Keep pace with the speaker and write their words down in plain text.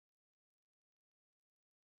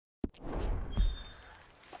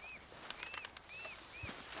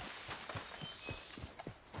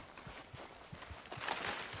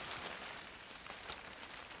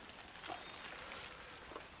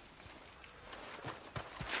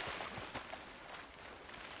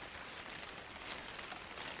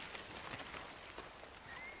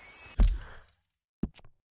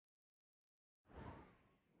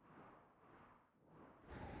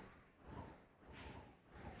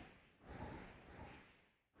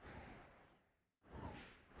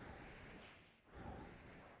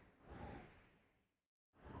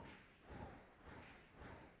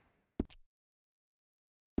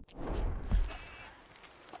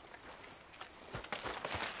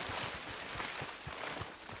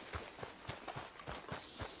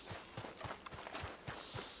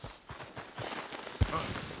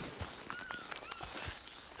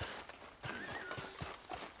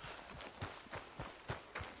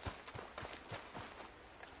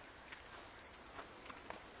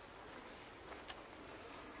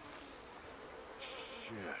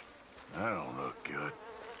That don't look good.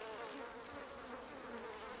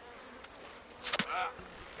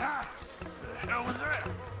 The hell was that?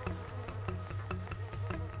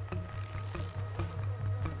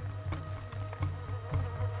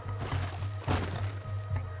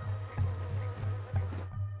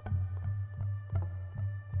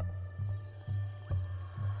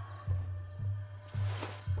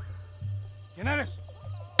 ¿Quién eres?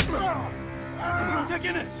 Pregunté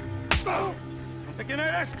quién eres. Pregunté quién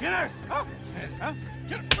eres. ¿Quién eres? ¿Ah? ¿Quién eres? ¿Ah?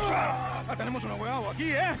 ¿Quién? Ah, tenemos un ahuevado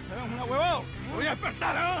aquí, ¿eh? Tenemos un ahuevado. Me voy a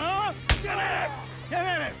despertar, ¿ah? ¿Quién eres? ¿Quién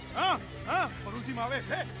eres? ¿Ah? ¿Ah? Por última vez,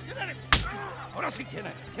 ¿eh? ¿Quién eres? Ahora sí, ¿quién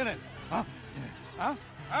eres? ¿Quién eres? ¿Ah? ¿Quién eres? ¿Ah?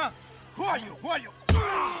 ¿Ah? Who are you? Who are you?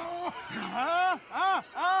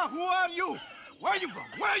 Who are you? Where are you from?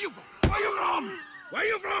 Where are you from? Where are you from? Where are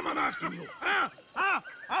you from, I'm asking you?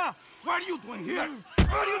 What are you doing here?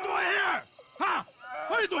 What are you doing here? Huh?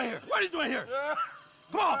 What are you doing here? What are you doing here?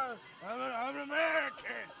 Come on! I'm an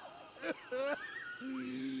American.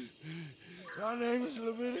 My name is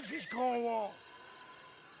Leviticus Cornwall.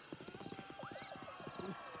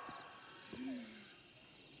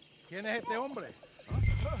 ¿Quién es este hombre?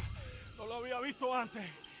 No lo había visto antes.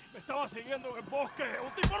 Me estaba siguiendo en el bosque.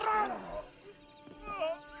 ¡Un tipo raro!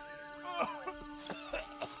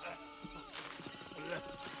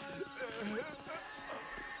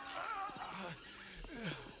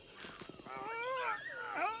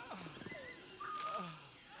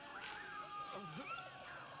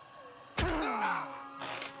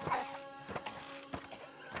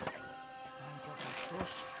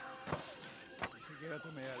 Ni siquiera te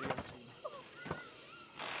me daría encima.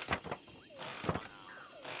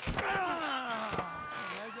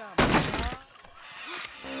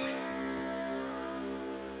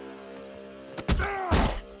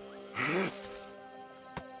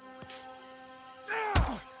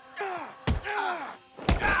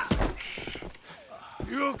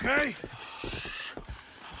 You okay?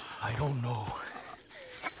 I don't know.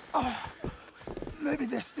 Maybe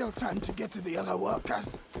there's still time to get to the other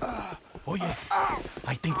workers. Oye,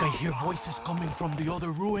 I think I hear voices coming from the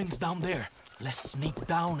other ruins down there. Let's sneak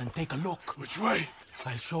down and take a look. Which way?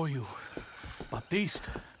 I'll show you. Baptiste,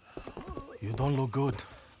 you don't look good.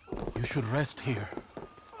 You should rest here.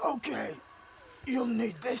 Okay. You'll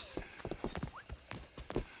need this.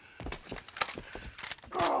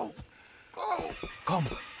 Go! Go! Come,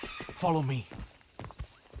 follow me.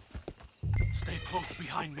 Stay close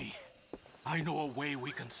behind me. I know a way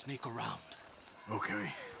we can sneak around.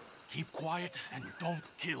 Okay. Keep quiet and don't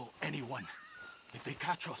kill anyone. If they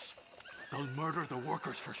catch us, they'll murder the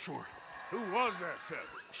workers for sure. Who was that fella?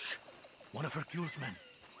 Shh. One of Hercule's men.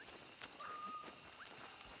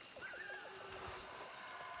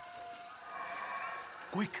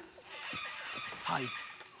 Quick. Hide.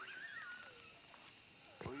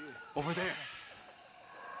 Over there.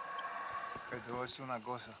 Te voy a decir una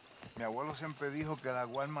cosa. Mi abuelo siempre dijo que la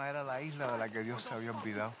Guarma era la isla de la que Dios se había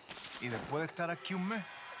olvidado. Y después de estar aquí un mes,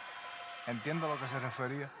 entiendo a lo que se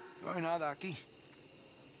refería. No hay nada aquí.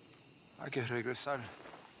 Hay que regresar.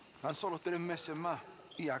 Tan solo 3 meses más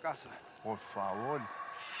y a casa. Por favor.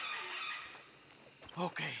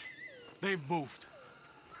 Okay. They've moved.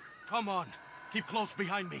 Come on. Keep close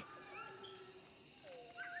behind me.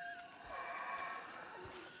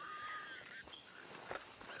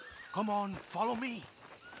 Come on, follow me.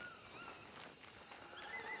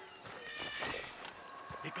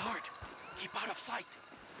 Hey, guard. Keep out of sight.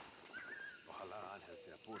 Ojalá Ángel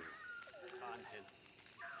se apure. Ángel.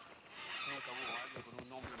 Tengo que abogarle con un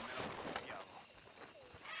nombre menos pronunciado.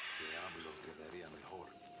 Diablo, quedaría mejor.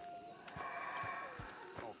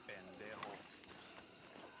 Oh, pendejo.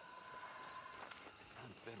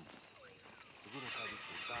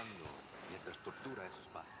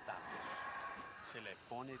 Se le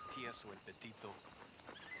pone tieso el petito.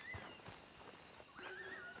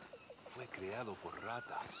 Fue creado por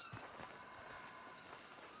ratas.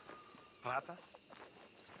 ¿Ratas?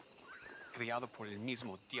 Criado por el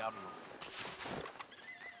mismo diablo.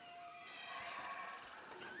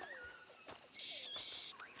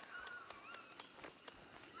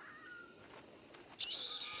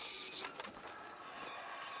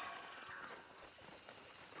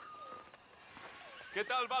 ¿Qué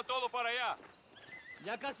tal va todo para allá?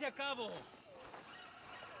 Ya casi acabo.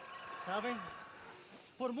 ¿Saben?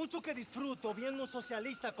 Por mucho que disfruto viendo un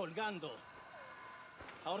socialista colgando,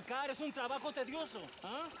 ahorcar es un trabajo tedioso,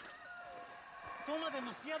 ¿ah? Toma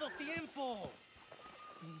demasiado tiempo.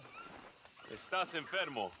 Estás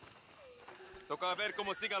enfermo. Toca ver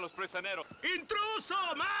cómo sigan los prisioneros. ¡Intruso!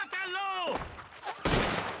 ¡Mátalo!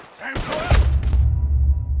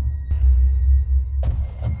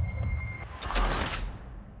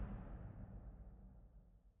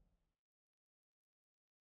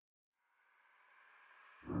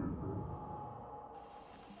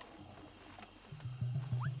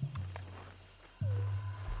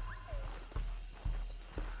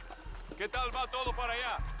 ¿Qué tal va todo para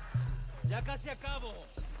allá? Ya casi acabo.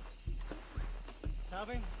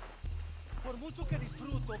 ¿Saben? Por mucho que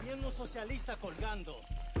disfruto viendo un socialista colgando,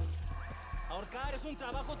 ahorcar es un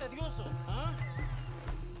trabajo tedioso, ¿ah?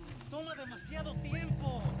 Toma demasiado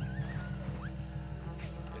tiempo.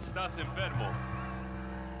 Estás enfermo.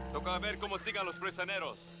 Toca ver cómo sigan los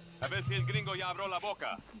prisioneros. A ver si el gringo ya abrió la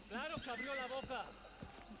boca. Claro que abrió la boca.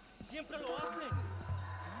 Siempre lo hacen.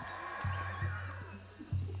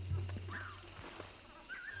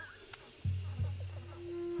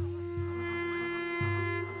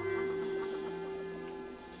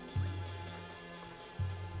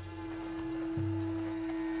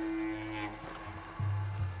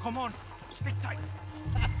 Come on, stick tight.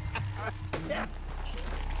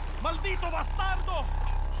 ¡Maldito bastardo!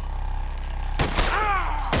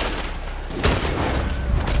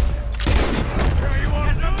 There you are.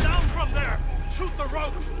 Get them down from there! Shoot the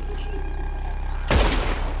ropes!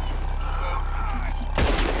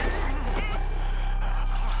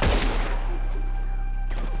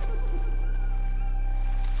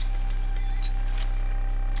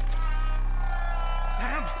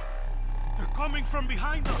 Damn! They're coming from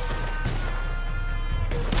behind us!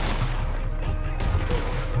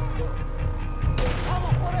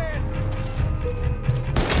 ¡Vamos por él!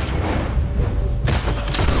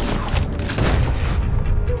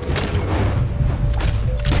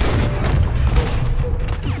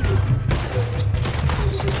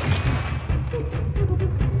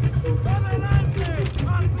 ¡Adelante!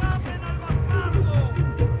 ¡Atrapen al bastardo!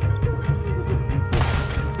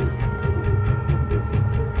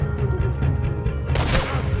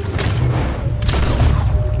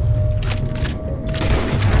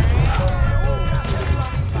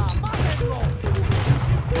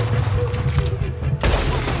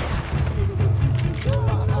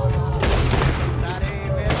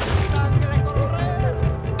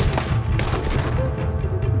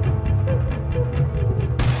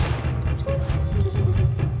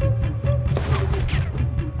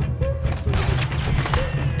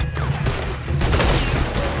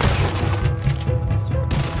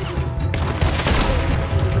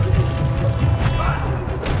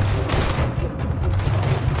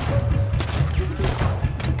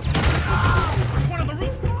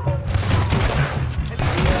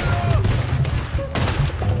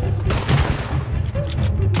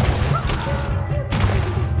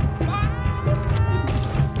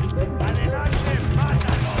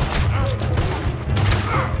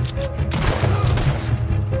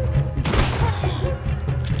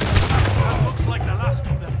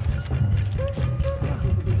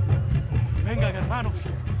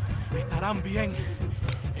 Estarán bien.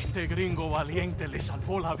 Este gringo valiente le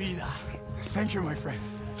salvó la vida. Thank you, my friend.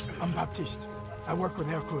 I'm Baptiste. I work with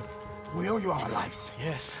Hercule. We owe you our lives.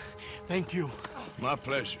 Yes, thank you. My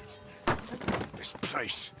pleasure. This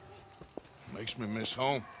place makes me miss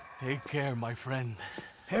home. Take care, my friend.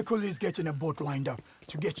 Hercule is getting a boat lined up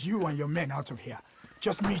to get you and your men out of here.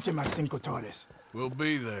 Just meet him at Cinco Torres. We'll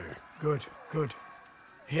be there. Good, good.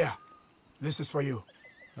 Here, this is for you.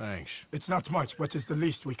 Thanks. It's not much, but it's the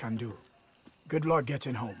least we can do. Good luck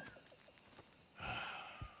getting home.